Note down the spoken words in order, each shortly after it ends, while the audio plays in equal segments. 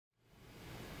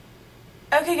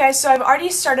Okay guys, so I've already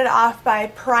started off by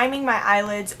priming my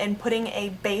eyelids and putting a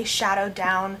base shadow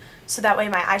down so that way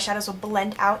my eyeshadows will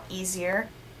blend out easier.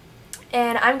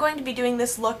 And I'm going to be doing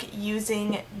this look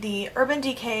using the Urban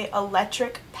Decay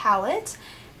Electric palette,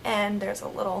 and there's a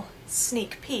little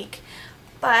sneak peek.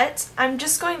 But I'm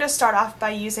just going to start off by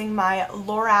using my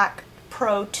Lorac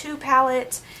Pro 2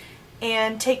 palette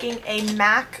and taking a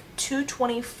MAC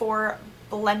 224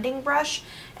 blending brush,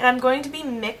 and I'm going to be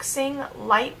mixing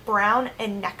light brown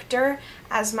and nectar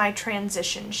as my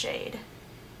transition shade.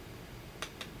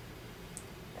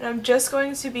 And I'm just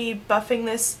going to be buffing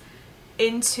this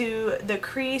into the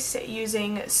crease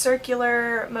using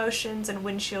circular motions and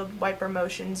windshield wiper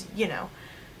motions, you know,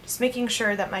 just making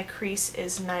sure that my crease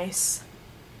is nice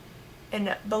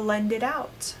and blended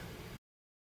out.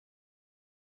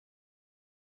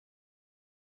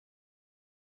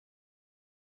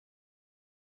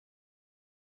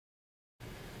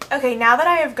 Okay, now that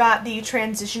I have got the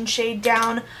transition shade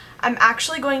down, I'm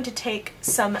actually going to take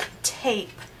some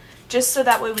tape just so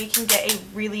that way we can get a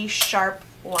really sharp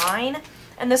line,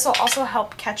 and this will also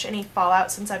help catch any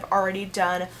fallout since I've already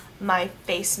done my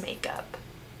face makeup.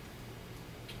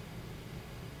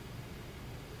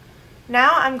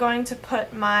 Now I'm going to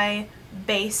put my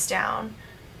base down.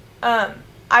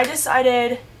 I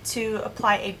decided to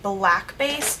apply a black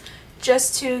base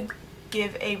just to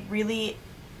give a really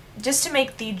just to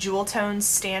make the jewel tones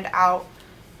stand out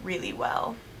really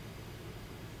well.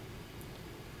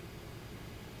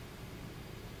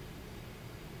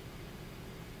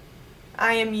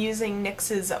 I am using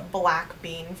NYX's Black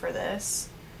Bean for this,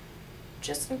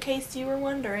 just in case you were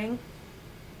wondering.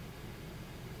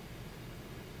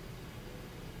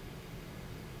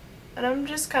 And I'm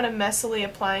just kind of messily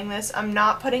applying this. I'm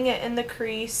not putting it in the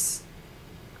crease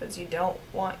because you don't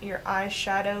want your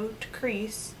eyeshadow to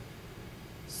crease.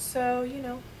 So, you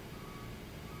know.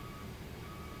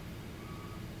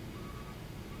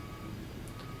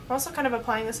 I'm also kind of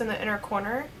applying this in the inner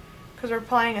corner because we're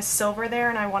applying a silver there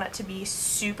and I want it to be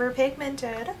super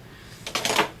pigmented.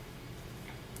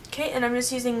 Okay, and I'm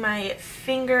just using my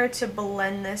finger to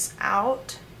blend this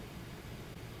out.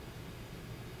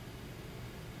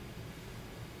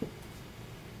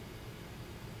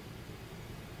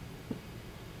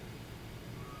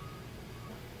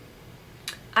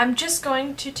 I'm just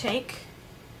going to take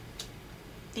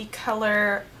the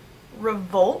color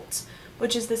Revolt,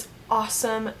 which is this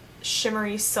awesome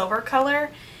shimmery silver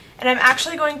color, and I'm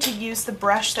actually going to use the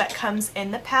brush that comes in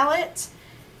the palette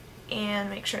and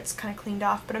make sure it's kind of cleaned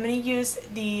off, but I'm going to use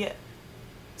the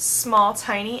small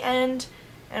tiny end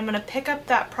and I'm going to pick up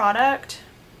that product.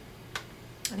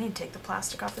 I need to take the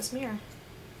plastic off this mirror.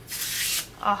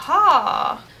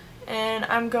 Aha! And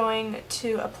I'm going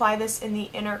to apply this in the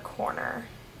inner corner.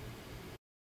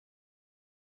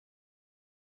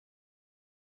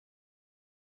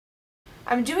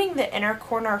 I'm doing the inner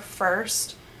corner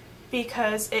first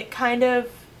because it kind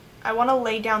of, I want to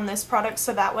lay down this product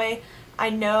so that way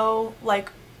I know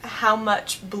like how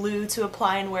much blue to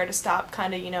apply and where to stop,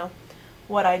 kind of, you know,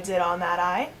 what I did on that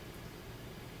eye.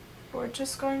 We're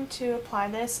just going to apply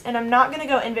this, and I'm not going to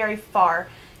go in very far,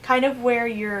 kind of where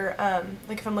your,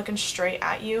 like if I'm looking straight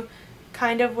at you,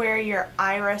 kind of where your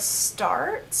iris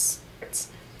starts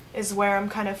is where I'm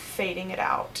kind of fading it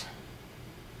out.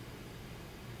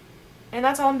 And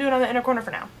that's all I'm doing on the inner corner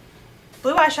for now.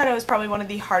 Blue eyeshadow is probably one of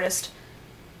the hardest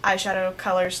eyeshadow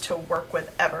colors to work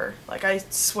with ever. Like, I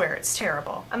swear it's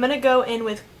terrible. I'm going to go in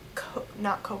with,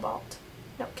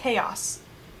 Chaos,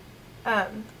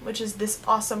 which is this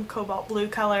awesome cobalt blue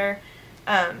color.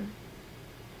 And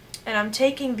I'm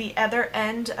taking the other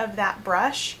end of that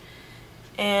brush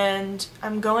and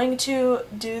I'm going to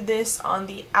do this on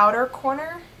the outer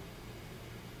corner,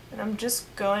 and I'm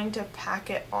just going to pack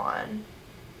it on.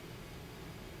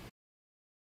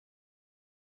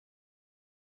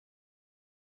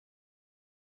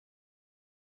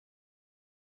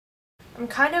 I'm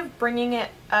kind of bringing it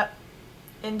up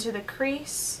into the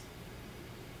crease,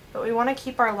 but we want to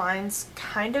keep our lines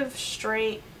kind of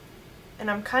straight, and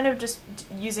I'm kind of just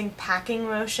using packing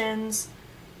motions.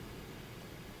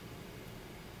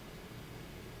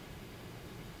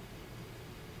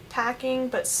 Packing,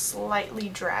 but slightly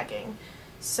dragging.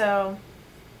 So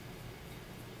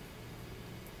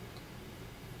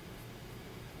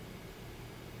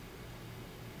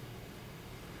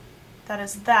that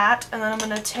is that, and then I'm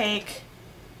going to take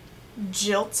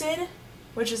Jilted,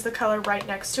 which is the color right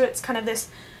next to it. It's kind of this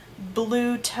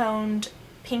blue toned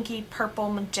pinky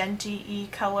purple magenta-y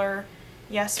color.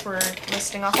 Yes, we're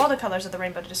listing off all the colors of the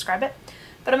rainbow to describe it.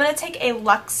 But I'm going to take a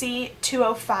Luxie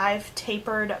 205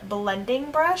 tapered blending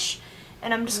brush,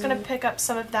 and I'm just going to pick up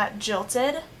some of that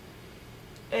Jilted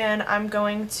and I'm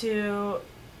going to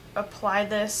apply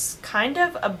this kind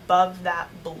of above that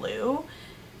blue,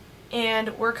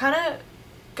 and we're kind of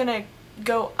gonna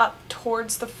go up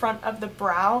towards the front of the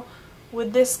brow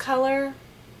with this color.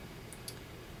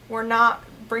 We're not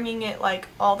bringing it like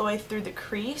all the way through the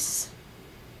crease,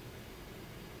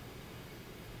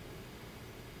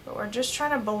 but we're just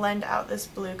trying to blend out this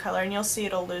blue color, and you'll see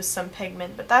it'll lose some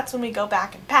pigment, but that's when we go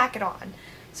back and pack it on,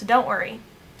 so don't worry.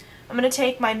 I'm going to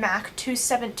take my MAC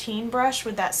 217 brush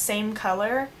with that same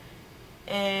color,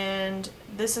 and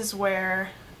this is where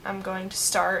I'm going to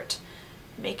start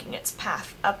making its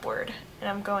path upward, and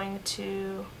I'm going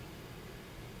to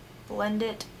blend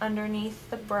it underneath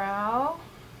the brow.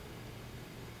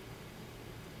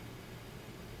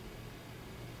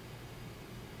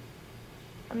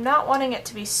 I'm not wanting it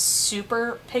to be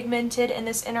super pigmented in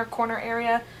this inner corner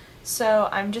area, so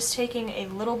I'm just taking a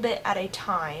little bit at a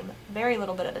time, very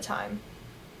little bit at a time,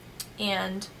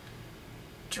 and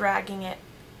dragging it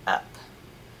up.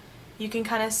 You can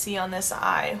kind of see on this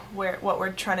eye what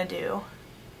we're trying to do.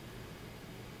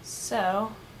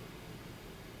 So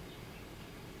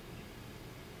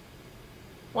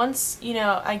once, you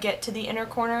know, I get to the inner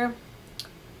corner,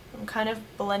 I'm kind of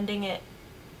blending it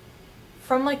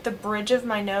from like the bridge of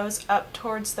my nose up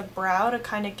towards the brow to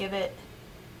kind of give it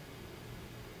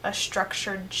a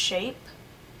structured shape,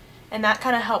 and that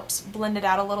kind of helps blend it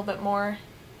out a little bit more,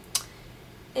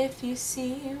 if you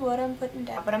see what I'm putting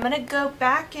down. But I'm going to go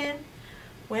back in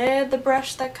with the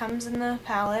brush that comes in the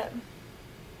palette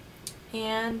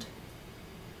and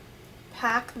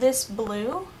pack this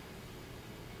blue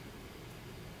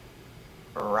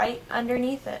right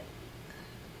underneath it.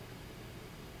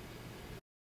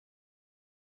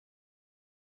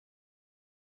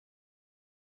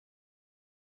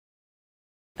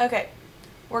 Okay,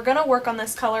 we're gonna work on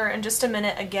this color in just a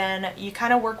minute again. You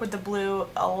kind of work with the blue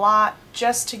a lot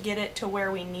just to get it to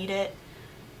where we need it,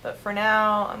 but for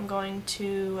now I'm going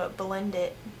to blend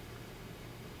it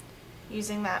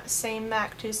using that same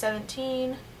MAC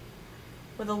 217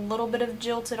 with a little bit of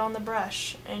Jilted on the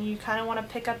brush, and you kind of want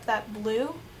to pick up that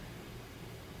blue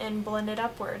and blend it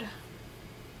upward,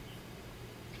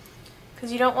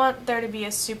 because you don't want there to be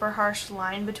a super harsh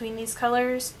line between these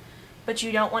colors, but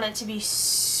you don't want it to be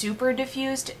super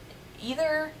diffused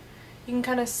either. You can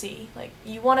kind of see, like,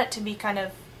 you want it to be kind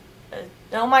of,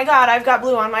 oh my god, I've got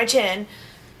blue on my chin.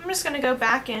 I'm just going to go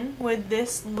back in with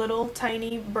this little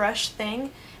tiny brush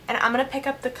thing, and I'm going to pick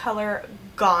up the color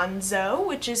Gonzo,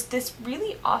 which is this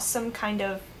really awesome kind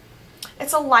of,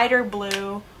 it's a lighter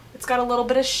blue, it's got a little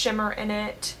bit of shimmer in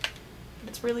it, but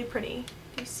it's really pretty.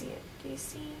 Do you see it? Do you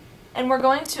see? And we're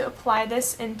going to apply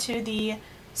this into the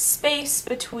space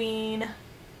between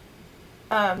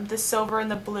the silver and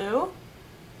the blue,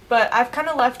 but I've kind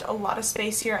of left a lot of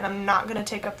space here, and I'm not going to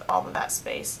take up all of that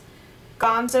space.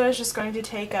 Gonzo is just going to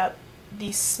take up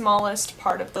the smallest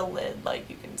part of the lid, like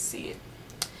you can see.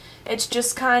 It's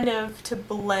just kind of to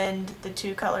blend the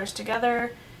two colors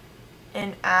together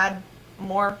and add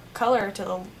more color to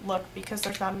the look, because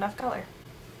there's not enough color,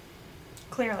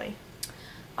 clearly.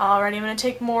 Alrighty, I'm going to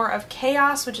take more of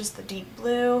Chaos, which is the deep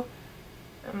blue.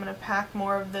 I'm going to pack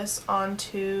more of this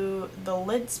onto the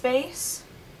lid space.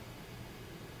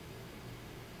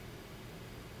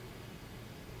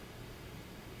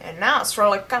 And now it's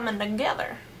really coming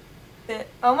together.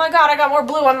 Oh my god, I got more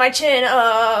blue on my chin.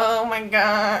 Oh my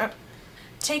god.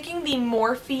 Taking the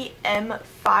Morphe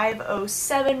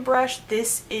M507 brush,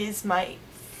 this is my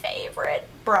favorite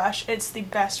brush. It's the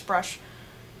best brush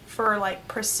for like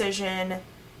precision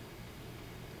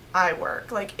eye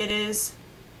work. Like, it is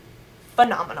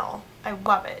phenomenal. I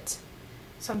love it.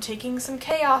 So I'm taking some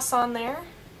Chaos on there,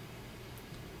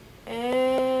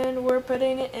 and we're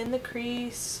putting it in the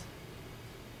crease,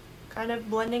 kind of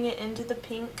blending it into the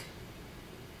pink.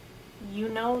 You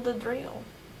know the drill.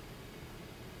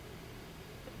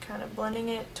 Kind of blending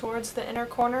it towards the inner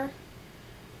corner.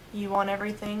 You want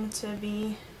everything to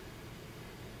be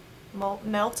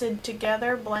melted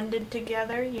together, blended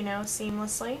together, you know,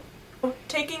 seamlessly.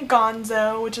 Taking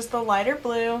Gonzo, which is the lighter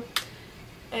blue,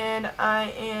 and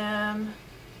I am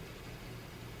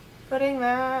putting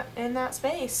that in that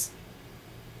space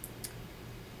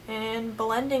and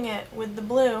blending it with the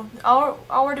blue. All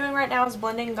we're doing right now is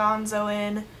blending Gonzo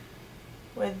in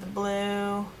with the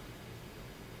blue,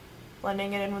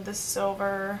 blending it in with the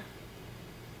silver,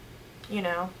 you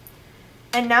know.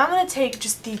 And now I'm going to take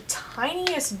just the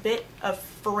tiniest bit of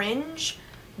Fringe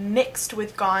mixed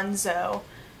with Gonzo,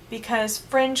 because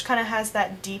Fringe kind of has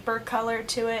that deeper color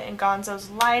to it and Gonzo's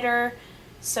lighter.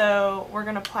 So we're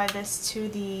going to apply this to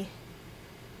the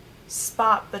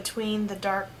spot between the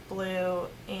dark blue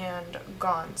and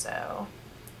Gonzo.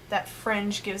 that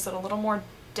fringe gives it a little more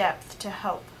depth to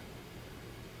help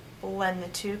blend the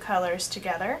two colors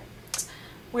together.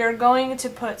 We're going to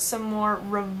put some more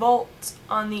Revolt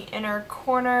on the inner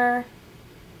corner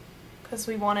because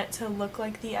we want it to look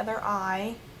like the other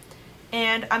eye.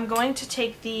 And I'm going to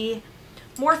take the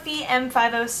Morphe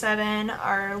M507,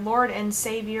 our Lord and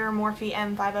Savior Morphe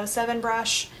M507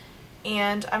 brush,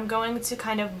 and I'm going to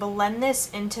kind of blend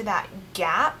this into that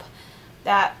gap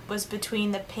that was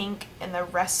between the pink and the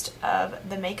rest of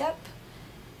the makeup.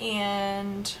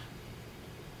 And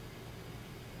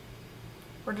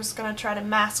we're just going to try to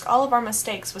mask all of our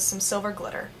mistakes with some silver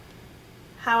glitter.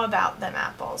 How about them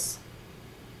apples?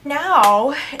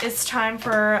 Now it's time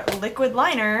for liquid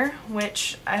liner,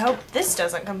 which I hope this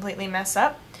doesn't completely mess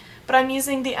up, but I'm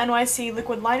using the NYC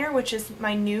liquid liner, which is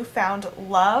my newfound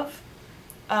love.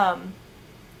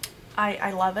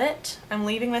 I love it. I'm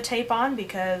leaving the tape on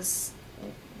because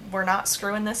we're not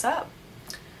screwing this up.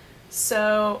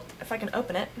 So if I can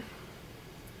open it,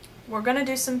 we're gonna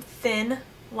do some thin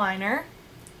liner.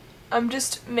 I'm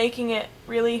just making it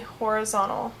really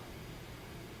horizontal.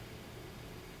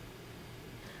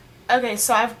 Okay,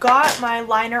 so I've got my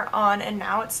liner on and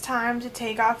now it's time to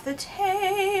take off the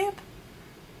tape.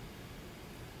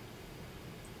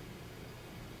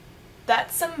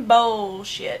 That's some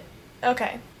bullshit.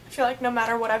 Okay, I feel like no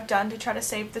matter what I've done to try to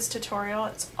save this tutorial,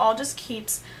 it's all just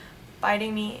keeps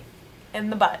biting me in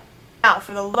the butt. Now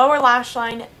for the lower lash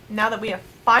line, now that we have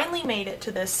finally made it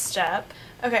to this step.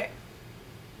 Okay,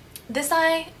 this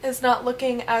eye is not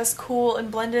looking as cool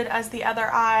and blended as the other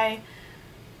eye.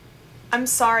 I'm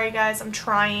sorry guys, I'm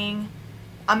trying.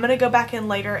 I'm gonna go back in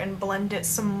later and blend it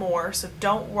some more, so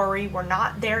don't worry, we're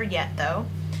not there yet though.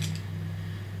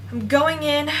 I'm going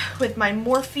in with my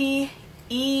Morphe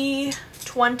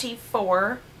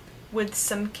E24 with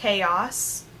some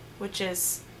Chaos, which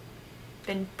has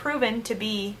been proven to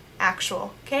be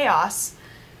actual chaos.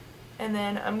 And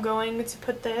then I'm going to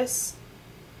put this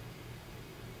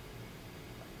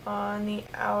on the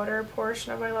outer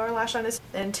portion of my lower lash line.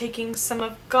 Then taking some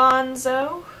of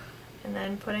Gonzo and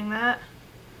then putting that,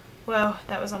 whoa,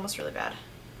 that was almost really bad.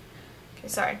 Okay,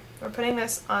 sorry. We're putting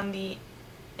this on the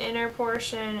inner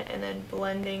portion and then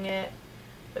blending it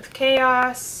with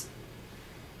Chaos.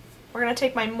 We're going to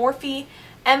take my Morphe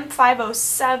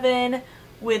M507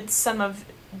 with some of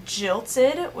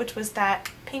Jilted, which was that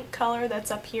pink color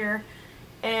that's up here,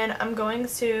 and I'm going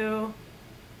to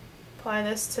apply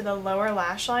this to the lower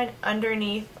lash line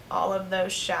underneath all of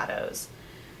those shadows.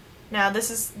 Now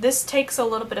this takes a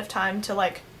little bit of time to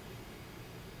like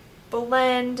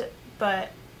blend,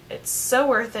 but it's so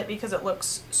worth it because it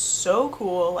looks so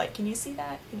cool. Like, can you see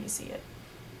that? Can you see it?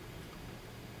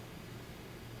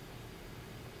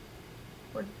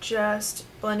 We're just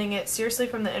blending it seriously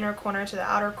from the inner corner to the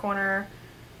outer corner,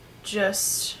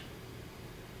 just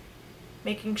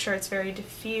making sure it's very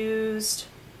diffused.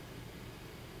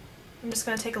 I'm just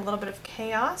going to take a little bit of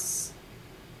Chaos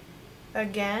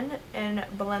again and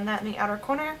blend that in the outer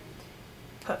corner.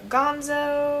 Put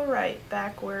Gonzo right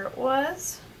back where it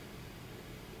was.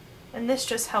 And this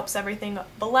just helps everything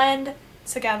blend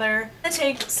together. I'm going to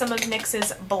take some of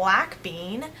NYX's Black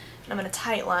Bean and I'm going to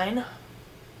tightline.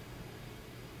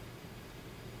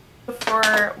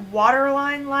 For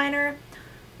waterline liner,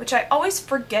 which I always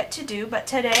forget to do, but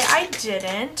today I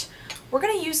didn't. We're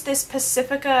going to use this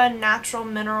Pacifica Natural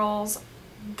Minerals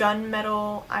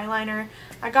Gunmetal eyeliner.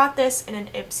 I got this in an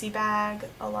Ipsy bag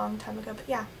a long time ago, but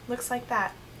yeah, looks like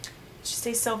that. It's just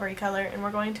a silvery color, and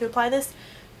we're going to apply this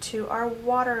to our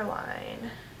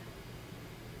waterline.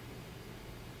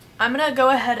 I'm going to go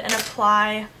ahead and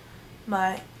apply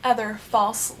my other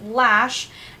false lash,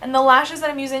 and the lashes that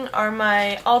I'm using are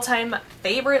my all-time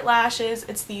favorite lashes.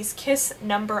 It's these Kiss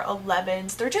number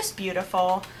 11s. They're just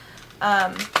beautiful.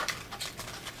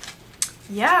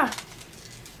 Yeah,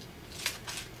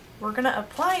 we're gonna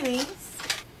apply these.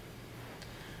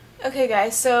 Okay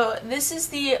guys, so this is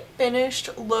the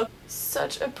finished look.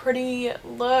 Such a pretty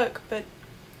look, but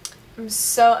I'm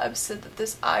so upset that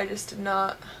this eye just did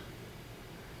not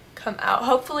come out.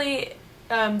 Hopefully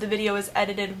the video is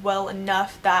edited well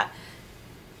enough that,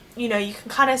 you know, you can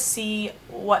kind of see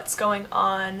what's going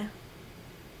on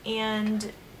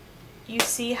and you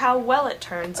see how well it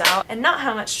turns out and not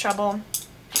how much trouble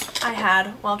I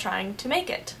had while trying to make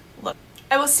it look.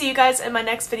 I will see you guys in my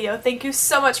next video. Thank you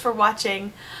so much for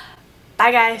watching.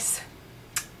 Bye guys.